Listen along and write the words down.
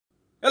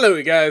Hello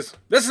you guys,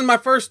 this is my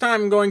first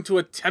time going to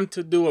attempt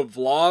to do a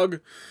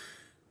vlog,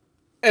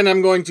 and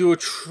I'm going to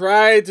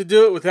try to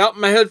do it without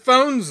my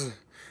headphones.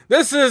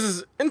 This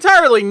is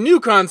entirely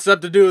new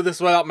concept to do this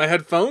without my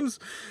headphones,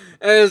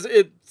 as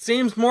it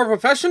seems more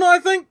professional, I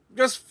think,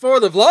 just for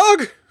the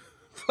vlog,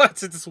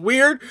 but it's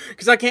weird,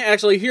 because I can't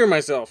actually hear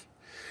myself.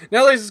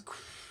 Now there's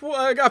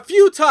a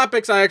few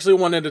topics I actually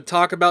wanted to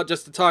talk about,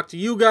 just to talk to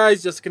you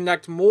guys, just to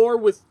connect more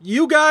with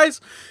you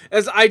guys,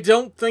 as I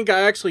don't think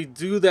I actually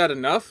do that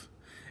enough.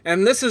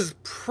 And this is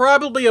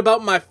probably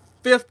about my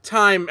 5th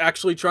time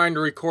actually trying to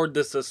record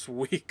this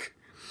week.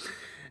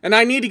 And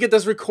I need to get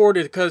this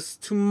recorded because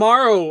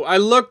tomorrow, I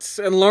looked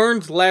and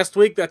learned last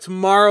week that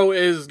tomorrow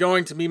is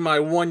going to be my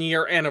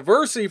 1-year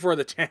anniversary for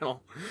the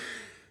channel.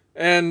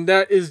 And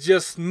that is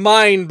just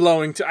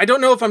mind-blowing. I don't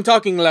know if I'm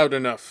talking loud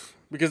enough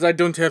because I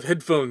don't have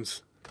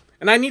headphones.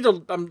 And I need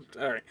to,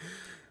 alright.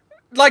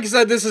 Like I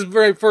said, this is the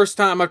very first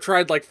time. I've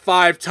tried like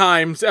 5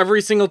 times.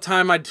 Every single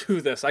time I do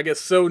this, I get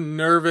so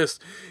nervous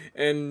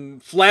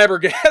and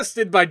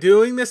flabbergasted by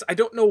doing this. I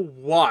don't know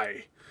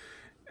why.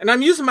 And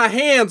I'm using my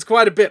hands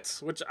quite a bit,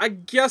 which I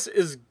guess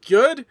is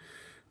good.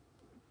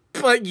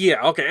 But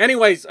yeah, okay.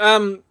 Anyways,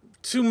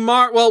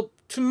 tomorrow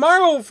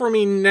for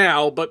me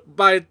now, but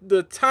by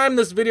the time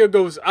this video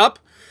goes up,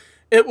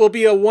 it will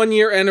be a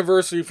 1-year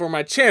anniversary for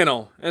my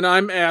channel. And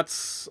I'm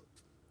at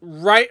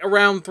right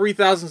around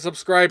 3,000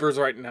 subscribers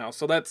right now,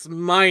 so that's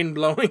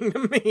mind-blowing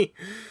to me.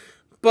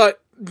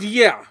 But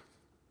yeah.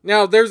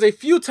 Now, there's a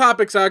few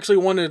topics I actually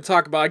wanted to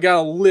talk about. I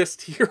got a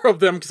list here of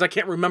them because I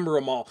can't remember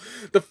them all.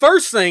 The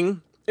first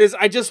thing is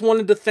I just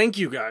wanted to thank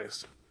you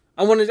guys.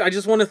 I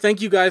just want to thank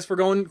you guys for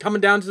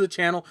coming down to the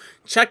channel,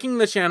 checking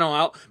the channel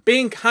out,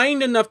 being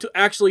kind enough to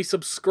actually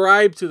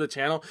subscribe to the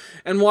channel,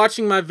 and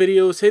watching my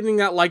videos, hitting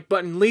that like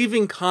button,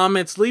 leaving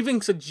comments,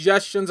 leaving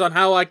suggestions on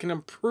how I can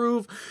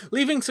improve,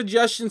 leaving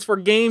suggestions for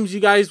games you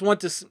guys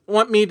want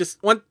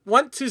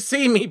to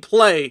see me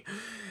play.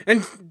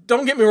 And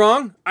don't get me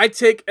wrong, I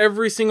take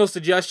every single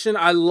suggestion.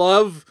 I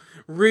love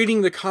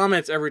reading the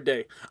comments every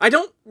day. I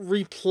don't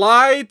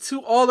reply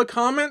to all the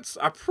comments.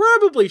 I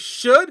probably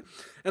should,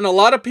 and a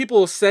lot of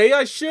people say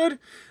I should,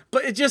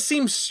 but it just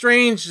seems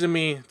strange to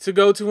me to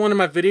go to one of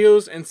my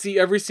videos and see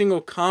every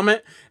single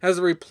comment as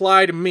a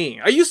reply to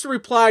me. I used to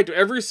reply to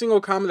every single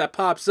comment that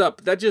pops up,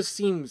 but that just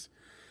seems...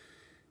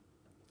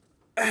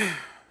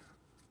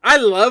 I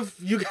love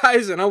you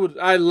guys, and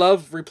I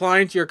love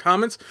replying to your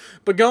comments,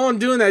 but doing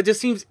that, it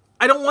just seems,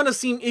 I don't want to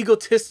seem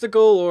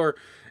egotistical or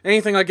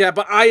anything like that,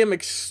 but I am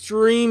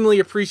extremely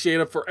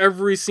appreciative for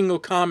every single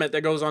comment that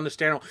goes on this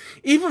channel,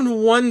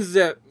 even ones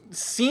that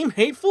seem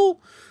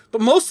hateful, but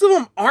most of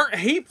them aren't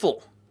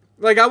hateful.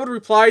 Like, I would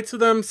reply to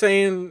them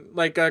saying,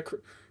 like,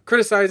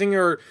 criticizing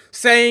or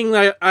saying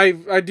that I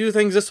do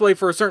things this way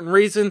for a certain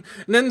reason,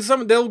 and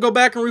then they'll go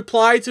back and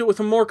reply to it with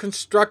a more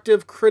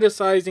constructive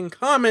criticizing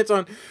comments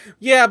on,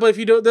 yeah, but if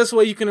you do it this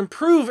way you can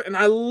improve, and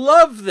I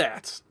love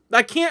that.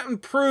 I can't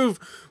improve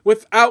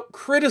without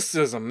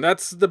criticism.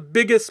 That's the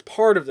biggest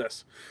part of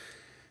this.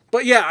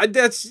 But yeah,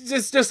 that's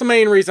just the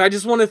main reason. I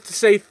just wanted to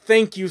say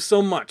thank you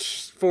so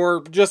much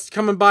for just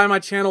coming by my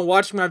channel,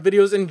 watching my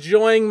videos,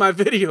 enjoying my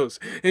videos,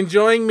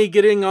 enjoying me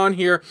getting on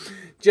here,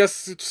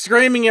 just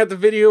screaming at the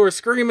video or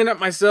screaming at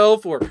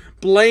myself or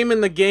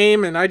blaming the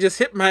game, and I just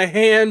hit my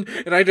hand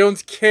and I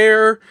don't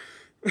care.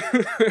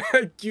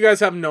 You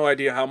guys have no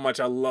idea how much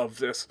I love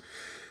this.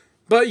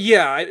 But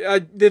yeah, I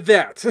did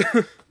that.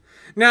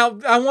 Now,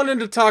 I wanted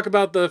to talk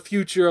about the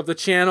future of the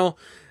channel.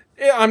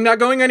 I'm not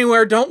going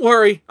anywhere, don't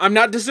worry. I'm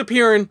not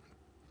disappearing.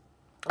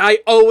 I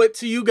owe it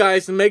to you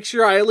guys to make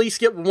sure I at least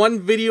get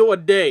 1 video a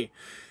day.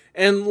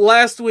 And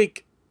last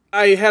week,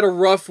 I had a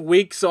rough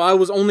week, so I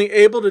was only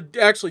able to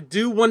actually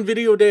do 1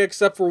 video a day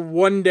except for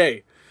 1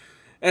 day.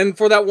 And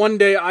for that 1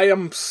 day, I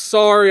am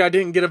sorry I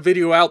didn't get a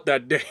video out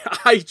that day.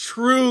 I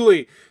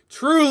truly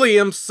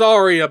am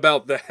sorry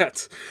about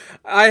that.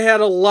 I had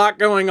a lot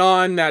going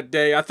on that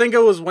day. I think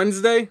it was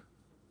Wednesday.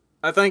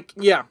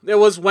 Yeah, it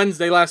was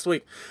Wednesday last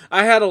week.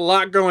 I had a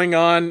lot going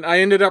on. I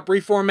ended up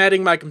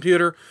reformatting my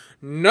computer.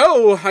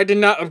 No, I did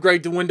not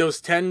upgrade to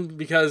Windows 10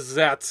 because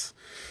there's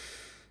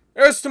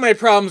too many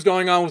problems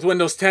going on with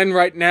Windows 10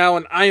 right now,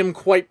 and I am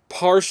quite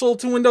partial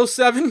to Windows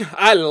 7.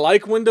 I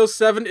like Windows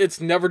 7. It's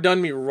never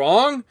done me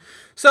wrong.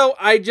 So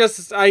I had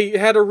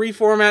to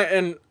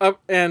reformat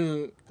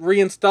and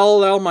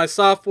reinstall all my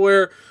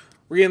software,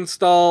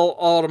 reinstall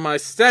all of my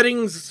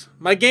settings.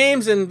 My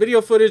games and video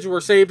footage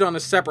were saved on a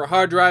separate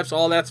hard drive, so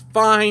all that's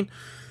fine.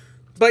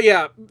 But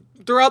yeah,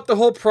 throughout the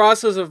whole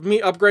process of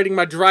me upgrading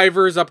my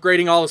drivers,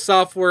 upgrading all the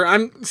software,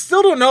 I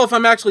still don't know if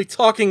I'm actually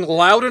talking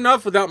loud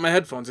enough without my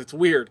headphones. It's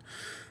weird.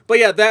 But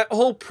yeah, that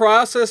whole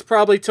process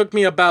probably took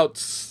me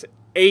about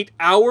 8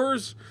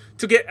 hours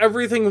to get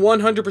everything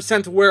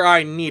 100% to where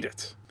I need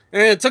it.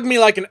 And it took me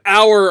like an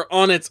hour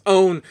on its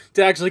own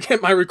to actually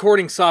get my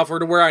recording software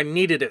to where I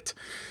needed it.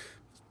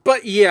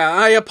 But yeah,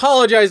 I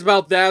apologize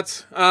about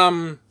that.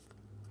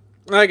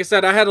 Like I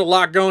said, I had a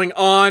lot going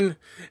on,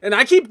 and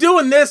I keep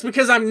doing this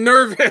because I'm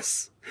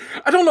nervous.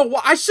 I don't know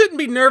why. I shouldn't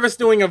be nervous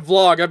doing a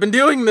vlog. I've been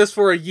doing this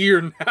for a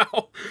year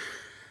now.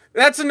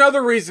 That's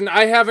another reason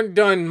I haven't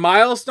done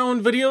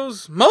milestone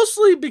videos.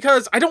 Mostly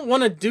because I don't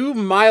want to do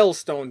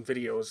milestone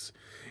videos.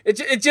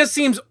 It just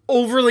seems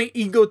overly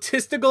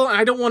egotistical, and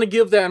I don't want to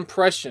give that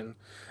impression.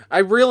 I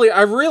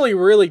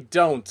really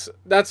don't.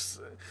 That's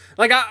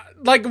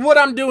like what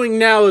I'm doing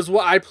now is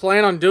what I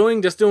plan on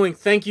doing. Just doing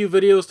thank you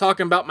videos,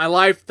 talking about my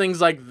life,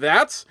 things like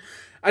that.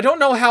 I don't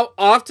know how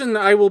often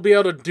I will be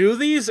able to do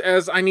these,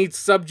 as I need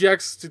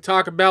subjects to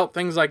talk about,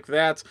 things like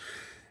that.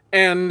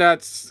 And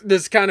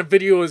this kind of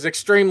video is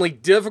extremely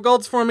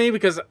difficult for me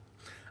because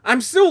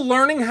I'm still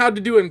learning how to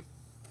do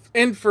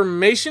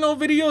informational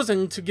videos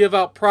and to give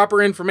out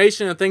proper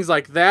information and things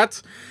like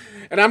that.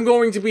 And I'm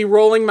going to be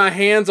rolling my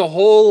hands a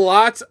whole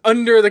lot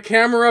under the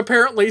camera,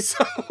 apparently,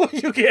 so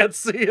you can't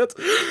see it.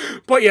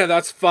 But yeah,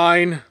 that's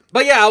fine.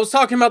 But yeah, I was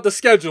talking about the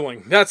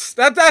scheduling. That's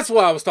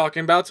what I was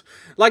talking about.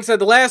 Like I said,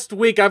 the last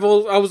week I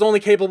was only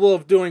capable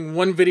of doing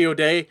one video a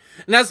day.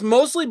 And that's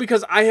mostly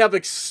because I have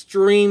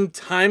extreme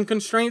time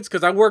constraints,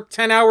 because I work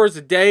 10 hours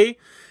a day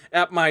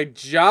at my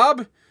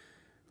job.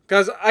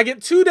 Because I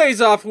get 2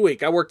 days off a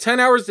week. I work 10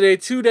 hours a day,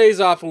 2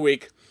 days off a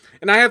week.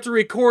 And I have to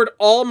record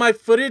all my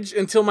footage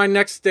until my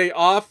next day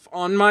off,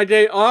 on my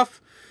day off.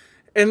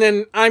 And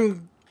then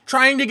I'm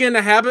trying to get in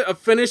the habit of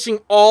finishing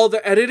all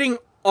the editing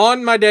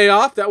on my day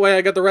off. That way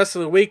I get the rest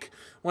of the week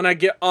when I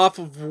get off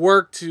of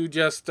work to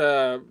just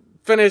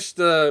finish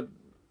the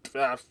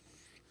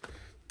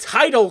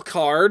title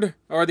card,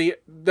 or the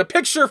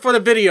picture for the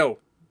video.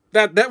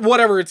 That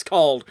whatever it's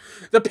called.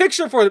 The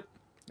picture for...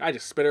 I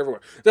just spit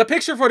everywhere. The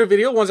picture for the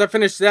video, once I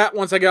finish that,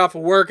 once I get off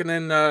of work, and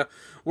then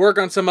work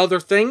on some other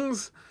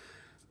things.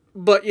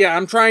 But yeah,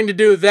 I'm trying to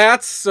do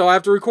that, so I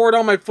have to record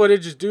all my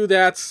footage, do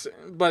that.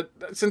 But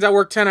since I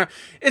work 10 hours,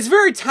 it's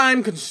very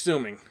time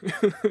consuming.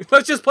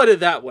 Let's just put it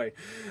that way.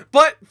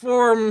 But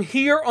from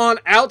here on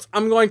out,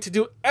 I'm going to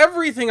do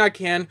everything I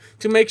can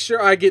to make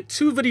sure I get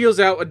 2 videos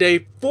out a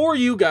day for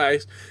you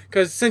guys.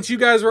 Because since you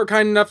guys were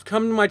kind enough to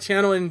come to my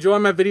channel and enjoy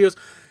my videos,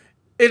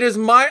 it is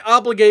my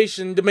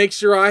obligation to make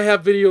sure I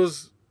have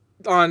videos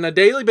on a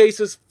daily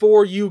basis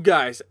for you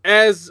guys,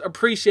 as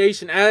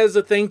appreciation, as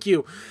a thank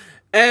you.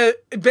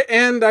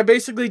 And I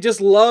basically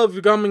just love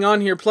coming on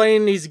here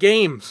playing these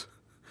games.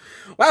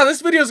 Wow,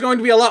 this video is going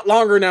to be a lot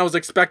longer than I was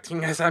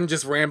expecting, as I'm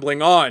just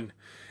rambling on.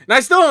 And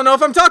I still don't know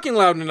if I'm talking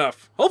loud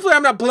enough. Hopefully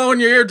I'm not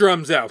blowing your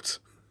eardrums out.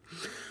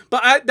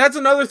 But that's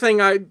another thing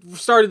I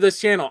started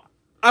this channel.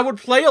 I would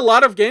play a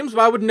lot of games,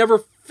 but I would never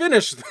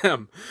finish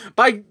them.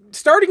 By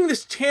starting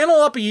this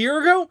channel up a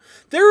year ago,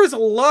 there is a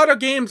lot of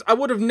games I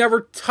would have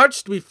never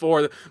touched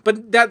before,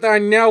 but that I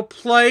now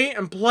play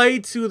and play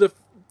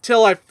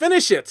till I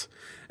finish it.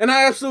 And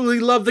I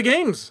absolutely love the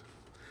games.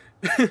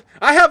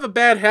 I have a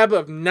bad habit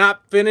of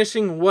not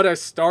finishing what I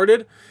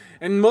started,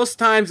 and most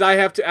times I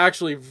have to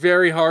actually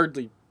very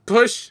hardly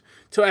push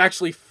to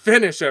actually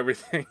finish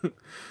everything.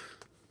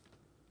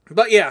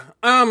 But yeah,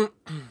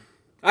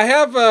 I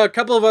have a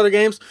couple of other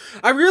games.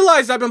 I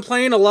realized I've been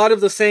playing a lot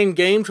of the same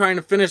game, trying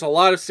to finish a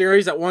lot of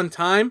series at one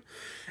time.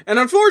 And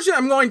unfortunately,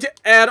 I'm going to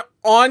add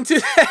on to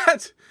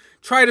that.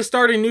 Try to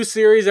start a new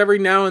series every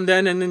now and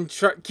then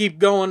keep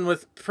going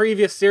with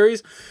previous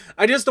series.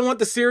 I just don't want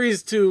the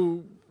series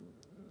to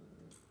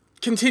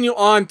continue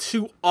on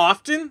too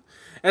often,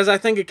 as I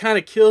think it kind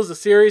of kills the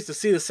series to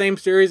see the same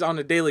series on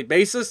a daily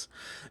basis.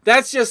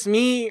 That's just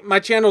me.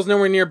 My channel's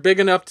nowhere near big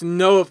enough to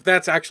know if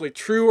that's actually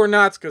true or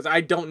not, because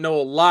I don't know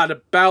a lot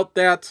about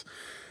that.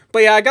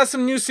 But yeah, I got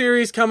some new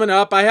series coming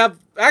up. I have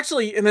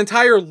actually an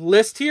entire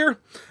list here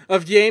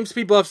of games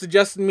people have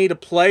suggested me to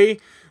play,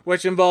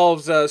 which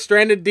involves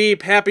Stranded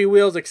Deep, Happy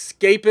Wheels,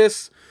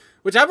 Escapist,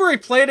 which I've already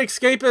played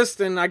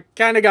Escapist, and I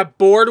kind of got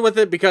bored with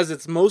it because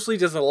it's mostly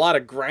just a lot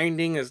of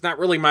grinding. It's not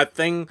really my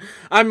thing.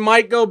 I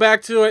might go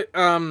back to it.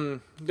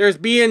 There's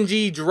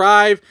BNG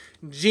Drive,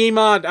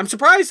 Gmod. I'm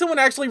surprised someone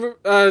actually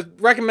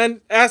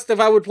asked if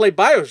I would play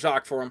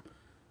Bioshock for him,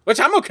 which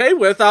I'm okay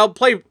with. I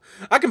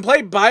can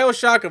play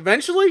Bioshock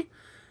eventually.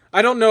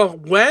 I don't know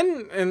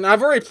when, and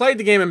I've already played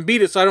the game and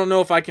beat it, so I don't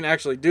know if I can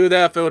actually do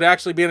that, if it would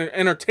actually be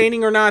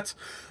entertaining or not.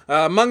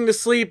 Among the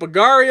Sleep,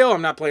 Agario.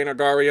 I'm not playing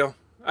Agario.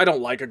 I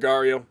don't like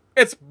Agario.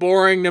 It's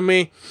boring to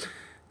me.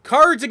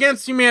 Cards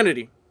Against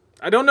Humanity.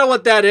 I don't know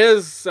what that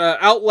is.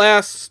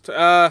 Outlast.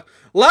 A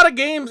lot of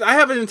games. I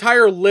have an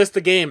entire list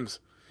of games.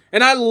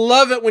 And I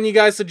love it when you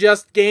guys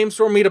suggest games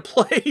for me to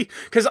play,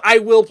 because I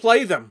will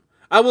play them.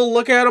 I will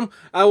look at them.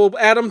 I will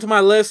add them to my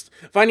list.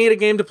 If I need a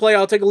game to play,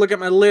 I'll take a look at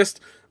my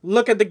list,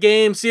 look at the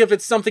game, see if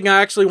it's something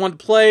I actually want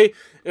to play.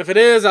 If it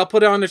is, I'll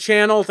put it on the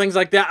channel, things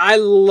like that. I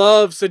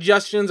love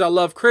suggestions. I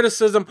love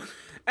criticism.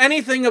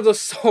 Anything of the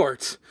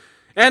sort.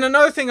 And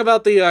another thing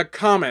about the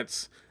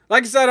comments.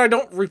 Like I said, I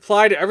don't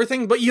reply to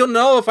everything, but you'll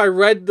know if I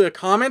read the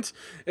comment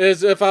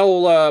is if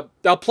I'll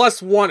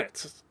plus one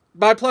it.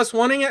 By plus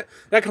one-ing it,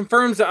 that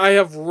confirms that I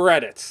have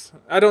read it.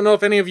 I don't know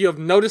if any of you have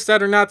noticed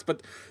that or not,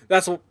 but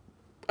that's what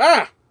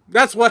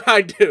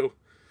I do.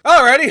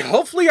 Alrighty,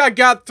 hopefully I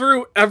got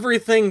through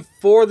everything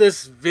for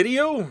this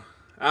video.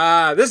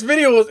 This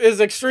video is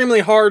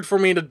extremely hard for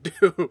me to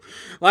do.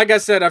 Like I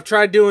said, I've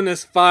tried doing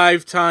this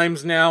 5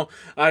 times now.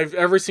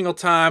 Every single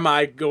time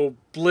I go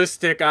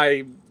ballistic,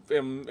 I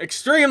am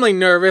extremely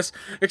nervous,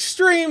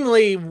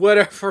 extremely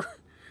whatever.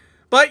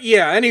 But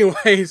yeah,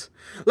 anyways,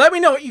 let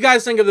me know what you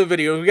guys think of the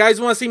video. If you guys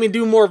want to see me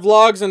do more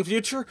vlogs in the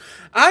future,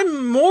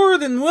 I'm more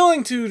than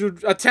willing to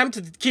attempt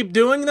to keep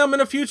doing them in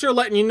the future,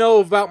 letting you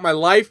know about my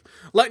life,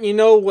 letting you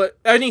know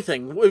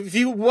anything.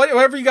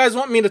 Whatever you guys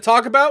want me to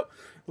talk about,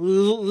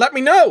 let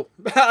me know.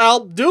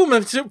 I'll do them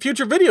in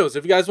future videos.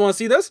 If you guys want to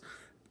see this,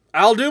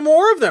 I'll do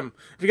more of them.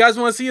 If you guys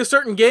want to see a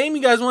certain game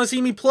you guys want to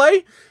see me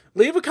play,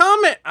 leave a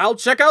comment. I'll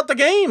check out the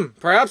game.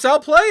 Perhaps I'll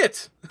play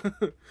it.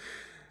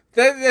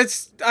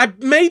 I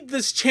made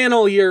this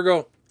channel a year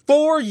ago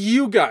for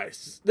you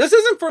guys. This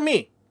isn't for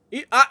me.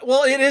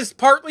 Well, it is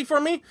partly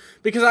for me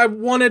because I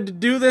wanted to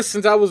do this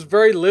since I was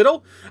very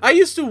little. I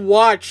used to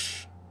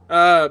watch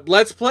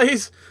Let's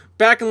Plays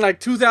back in like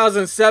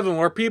 2007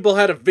 where people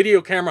had a video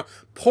camera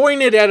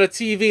pointed at a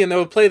TV and they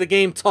would play the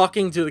game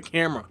talking to the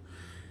camera.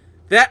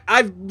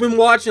 I've been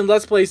watching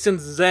Let's Plays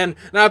since then,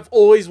 and I've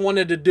always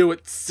wanted to do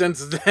it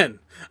since then.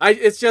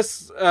 It's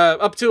just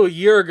up to a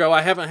year ago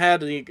I haven't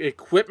had the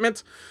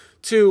equipment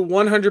to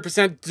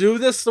 100% do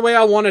this the way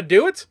I want to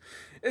do it.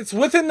 It's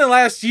within the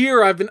last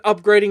year I've been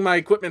upgrading my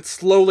equipment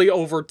slowly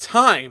over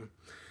time.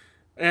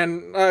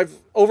 And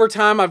over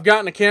time I've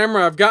gotten a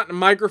camera, I've gotten a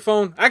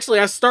microphone. Actually,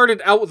 I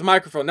started out with a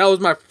microphone. That was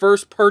my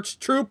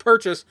first true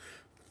purchase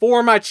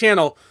for my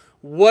channel,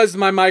 was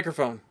my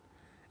microphone.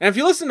 And if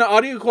you listen to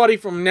audio quality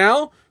from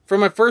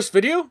my first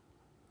video,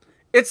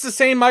 it's the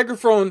same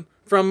microphone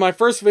from my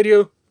first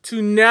video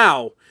to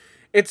now.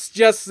 It's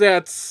just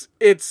that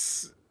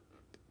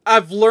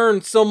I've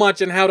learned so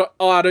much on how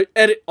to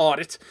edit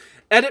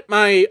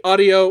my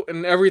audio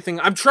and everything.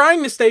 I'm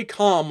trying to stay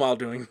calm while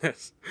doing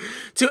this.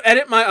 To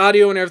edit my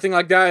audio and everything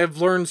like that, I've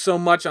learned so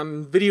much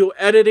on video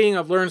editing.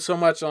 I've learned so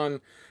much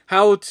on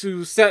how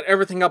to set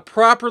everything up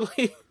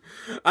properly.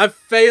 I've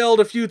failed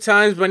a few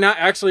times by not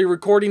actually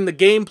recording the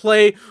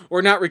gameplay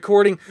or not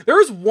recording. There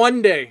was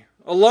one day,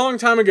 a long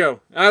time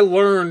ago, I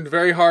learned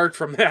very hard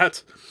from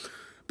that.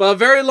 But a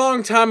very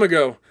long time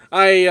ago,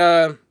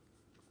 I'm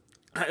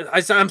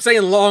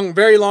saying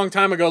very long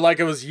time ago like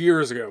it was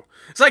years ago.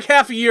 It's like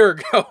half a year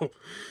ago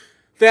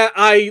that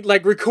I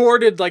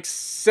recorded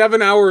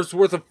 7 hours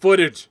worth of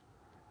footage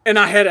and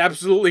I had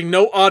absolutely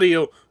no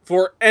audio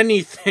for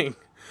anything.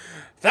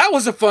 That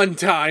was a fun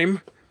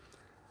time.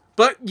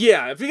 But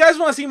yeah, if you guys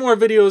want to see more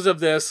videos of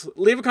this,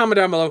 leave a comment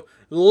down below.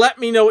 Let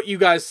me know what you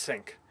guys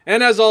think.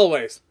 And as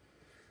always,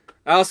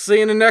 I'll see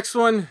you in the next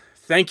one.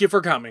 Thank you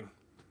for coming.